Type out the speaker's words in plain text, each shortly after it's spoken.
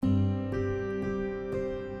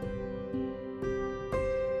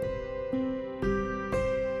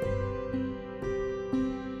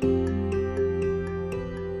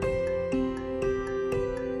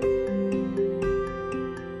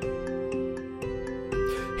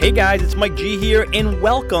Hey guys, it's Mike G here, and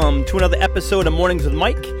welcome to another episode of Mornings with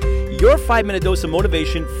Mike, your 5-minute dose of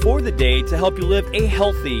motivation for the day to help you live a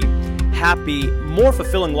healthy, happy, more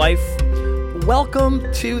fulfilling life.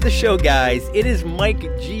 Welcome to the show, guys. It is Mike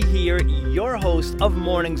G here, your host of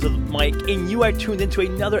Mornings with Mike, and you are tuned into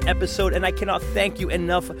another episode, and I cannot thank you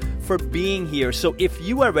enough for being here. So if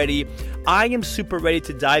you are ready, I am super ready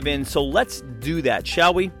to dive in, so let's do that,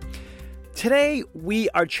 shall we? Today, we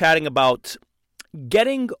are chatting about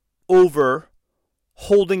getting over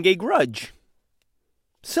holding a grudge.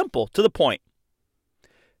 Simple, to the point.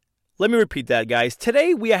 Let me repeat that, guys.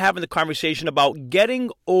 Today we are having the conversation about getting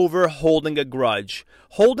over holding a grudge.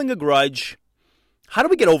 Holding a grudge, how do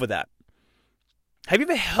we get over that? Have you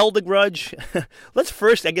ever held a grudge? Let's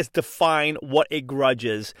first, define what a grudge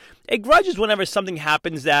is. A grudge is whenever something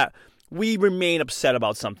happens that we remain upset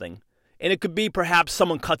about something. And it could be perhaps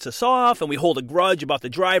someone cuts us off and we hold a grudge about the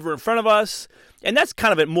driver in front of us. And that's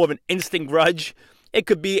kind of more of an instant grudge. It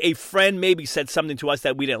could be a friend maybe said something to us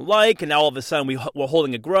that we didn't like, and now all of a sudden we're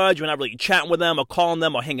holding a grudge. We're not really chatting with them or calling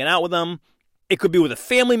them or hanging out with them. It could be with a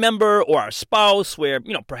family member or our spouse where,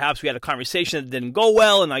 perhaps we had a conversation that didn't go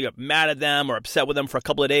well and now you're mad at them or upset with them for a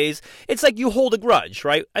couple of days. It's like you hold a grudge,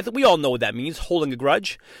 right? I think we all know what that means, holding a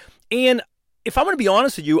grudge. And if I'm going to be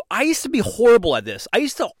honest with you, I used to be horrible at this. I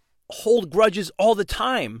used to hold grudges all the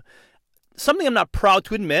time. Something I'm not proud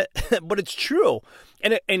to admit, but it's true.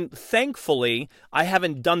 And thankfully, I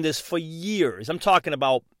haven't done this for years. I'm talking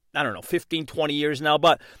about, 15, 20 years now.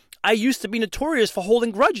 But I used to be notorious for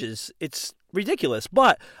holding grudges. It's ridiculous.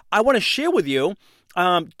 But I want to share with you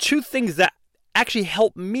two things that actually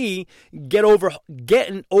helped me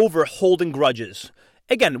getting over holding grudges.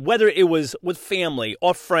 Again, whether it was with family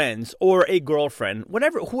or friends or a girlfriend,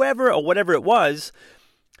 whoever or whatever it was,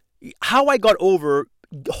 how I got over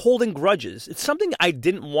holding grudges. It's something I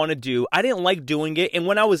didn't want to do. I didn't like doing it. And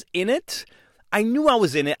when I was in it, I knew I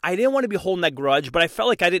was in it. I didn't want to be holding that grudge, but I felt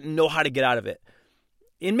like I didn't know how to get out of it.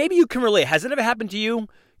 And maybe you can relate. Has it ever happened to you?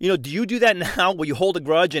 Do you do that now where you hold a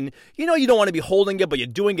grudge and you don't want to be holding it, but you're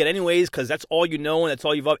doing it anyways because that's all you know and that's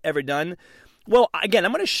all you've ever done? Well, again,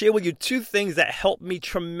 I'm going to share with you two things that helped me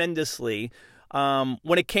tremendously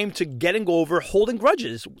when it came to getting over holding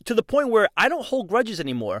grudges, to the point where I don't hold grudges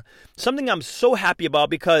anymore. Something I'm so happy about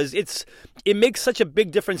because it makes such a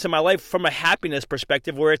big difference in my life from a happiness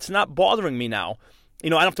perspective where it's not bothering me now. I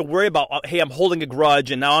don't have to worry about, hey, I'm holding a grudge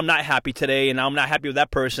and now I'm not happy today and now I'm not happy with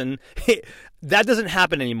that person. That doesn't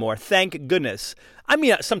happen anymore. Thank goodness. I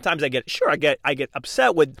mean, sometimes I get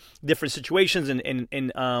upset with different situations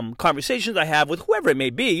and conversations I have with whoever it may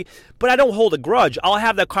be, but I don't hold a grudge. I'll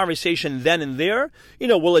have that conversation then and there.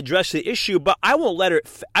 We'll address the issue, but I won't let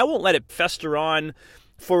it fester on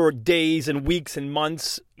for days and weeks and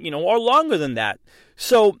months, or longer than that.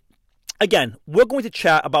 So again, we're going to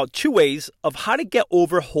chat about two ways of how to get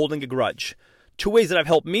over holding a grudge. Two ways that have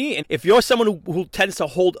helped me. And if you're someone who tends to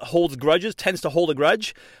hold a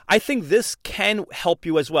grudge, I think this can help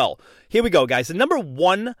you as well. Here we go, guys. The number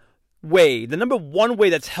one way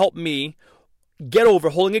that's helped me get over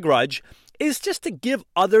holding a grudge is just to give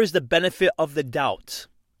others the benefit of the doubt.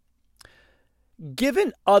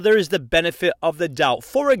 Giving others the benefit of the doubt.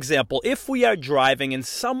 For example, if we are driving and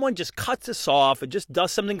someone just cuts us off or just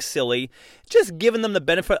does something silly, just giving them the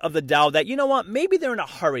benefit of the doubt that, maybe they're in a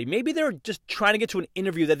hurry. Maybe they're just trying to get to an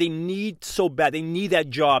interview that they need so bad. They need that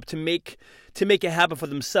job to make it happen for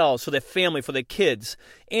themselves, for their family, for their kids.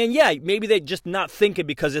 And yeah, maybe they're just not thinking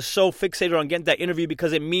because they're so fixated on getting that interview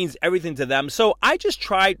because it means everything to them. So I just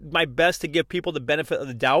try my best to give people the benefit of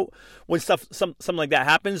the doubt when something like that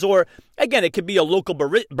happens. Or again, it could be a local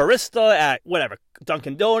barista at whatever,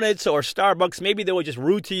 Dunkin' Donuts or Starbucks. Maybe they were just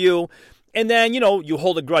rude to you. And then, you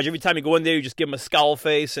hold a grudge. Every time you go in there, you just give them a scowl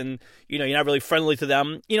face and, you're not really friendly to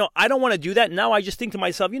them. I don't want to do that. Now I just think to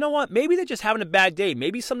myself, you know what? Maybe they're just having a bad day.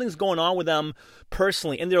 Maybe something's going on with them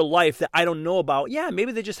personally in their life that I don't know about. Yeah,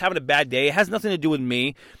 maybe they're just having a bad day. It has nothing to do with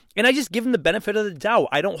me. And I just give them the benefit of the doubt.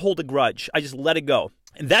 I don't hold a grudge. I just let it go.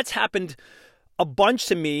 And that's happened a bunch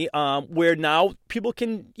to me where now people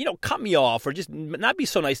can, cut me off or just not be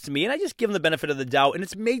so nice to me. And I just give them the benefit of the doubt. And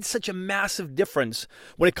it's made such a massive difference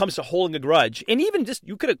when it comes to holding a grudge. And even just,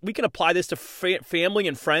 we can apply this to family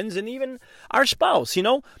and friends and even our spouse,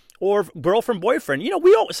 or girlfriend, boyfriend.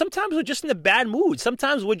 Sometimes we're just in a bad mood.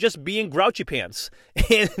 Sometimes we're just being grouchy pants.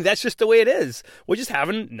 And that's just the way it is. We're just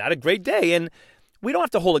having not a great day. And we don't have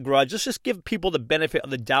to hold a grudge. Let's just give people the benefit of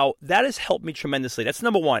the doubt. That has helped me tremendously. That's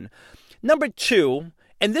number one. Number two,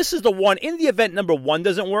 and this is the one, in the event number one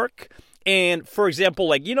doesn't work, and for example,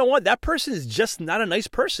 that person is just not a nice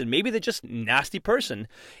person. Maybe they're just a nasty person.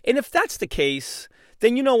 And if that's the case,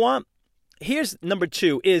 then here's number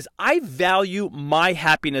 2 is I value my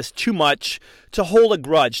happiness too much to hold a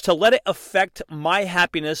grudge, to let it affect my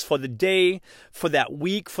happiness for the day, for that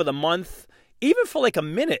week, for the month, even for like a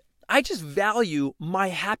minute. I just value my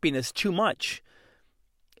happiness too much.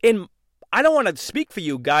 And I don't want to speak for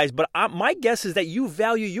you guys, but my guess is that you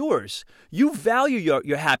value yours. You value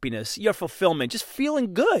your happiness, your fulfillment, just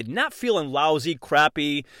feeling good, not feeling lousy,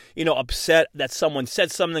 crappy, upset that someone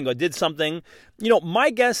said something or did something. My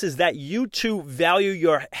guess is that you too value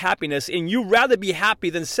your happiness and you rather be happy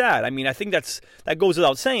than sad. I mean, I think that goes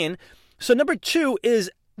without saying. So number 2 is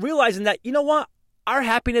realizing that, you know what? Our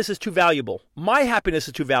happiness is too valuable. My happiness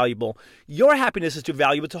is too valuable. Your happiness is too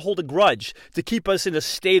valuable to hold a grudge, to keep us in a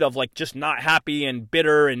state of like just not happy and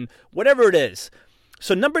bitter and whatever it is.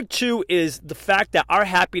 So number 2 is the fact that our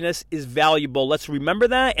happiness is valuable. Let's remember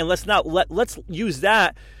that, and let's use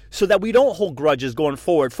that so that we don't hold grudges going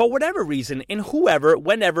forward for whatever reason, and whoever,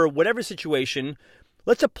 whenever, whatever situation.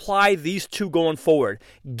 Let's apply these 2 going forward,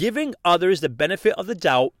 giving others the benefit of the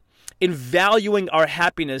doubt in valuing our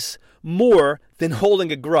happiness more than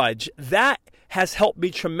holding a grudge. That has helped me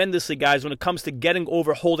tremendously, guys, when it comes to getting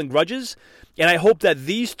over holding grudges. And I hope that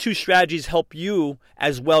these 2 strategies help you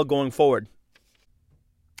as well going forward.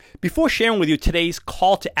 Before sharing with you today's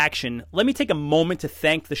call to action, let me take a moment to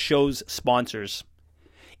thank the show's sponsors.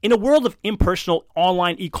 In a world of impersonal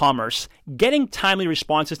online e-commerce, getting timely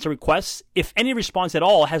responses to requests, if any response at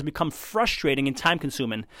all, has become frustrating and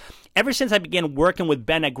time-consuming. Ever since I began working with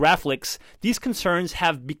Ben at Graphlix, these concerns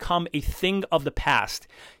have become a thing of the past.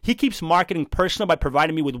 He keeps marketing personal by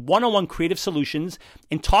providing me with one-on-one creative solutions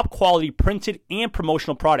and top-quality printed and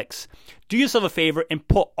promotional products. Do yourself a favor and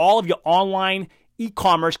put all of your online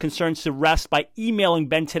e-commerce concerns to rest by emailing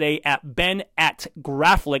Ben today at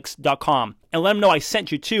ben@graphlix.com and let him know I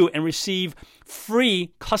sent you too, and receive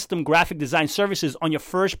free custom graphic design services on your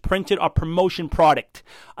first printed or promotion product.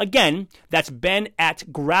 Again, that's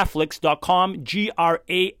ben@graphlix.com,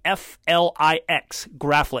 Graflix,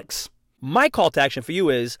 Graphlix. My call to action for you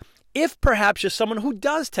is, if perhaps you're someone who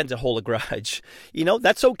does tend to hold a grudge,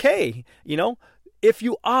 that's okay. If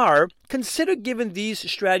you are, consider giving these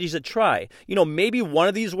strategies a try. Maybe one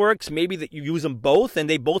of these works, maybe that you use them both and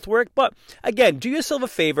they both work. But again, do yourself a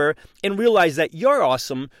favor and realize that you're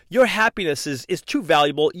awesome. Your happiness is too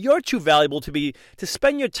valuable. You're too valuable to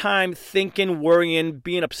spend your time thinking, worrying,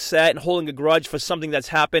 being upset, and holding a grudge for something that's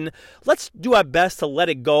happened. Let's do our best to let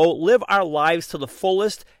it go, live our lives to the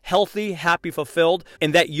fullest, healthy, happy, fulfilled,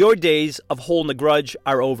 and that your days of holding a grudge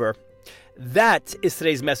are over. That is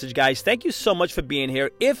today's message, guys. Thank you so much for being here.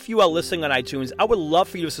 If you are listening on iTunes, I would love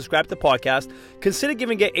for you to subscribe to the podcast. Consider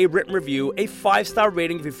giving it a written review, a 5-star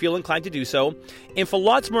rating if you feel inclined to do so. And for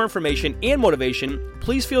lots more information and motivation,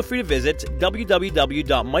 please feel free to visit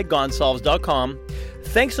www.mikegonsalves.com.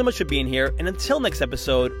 Thanks so much for being here. And until next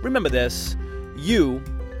episode, remember this: you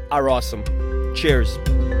are awesome. Cheers.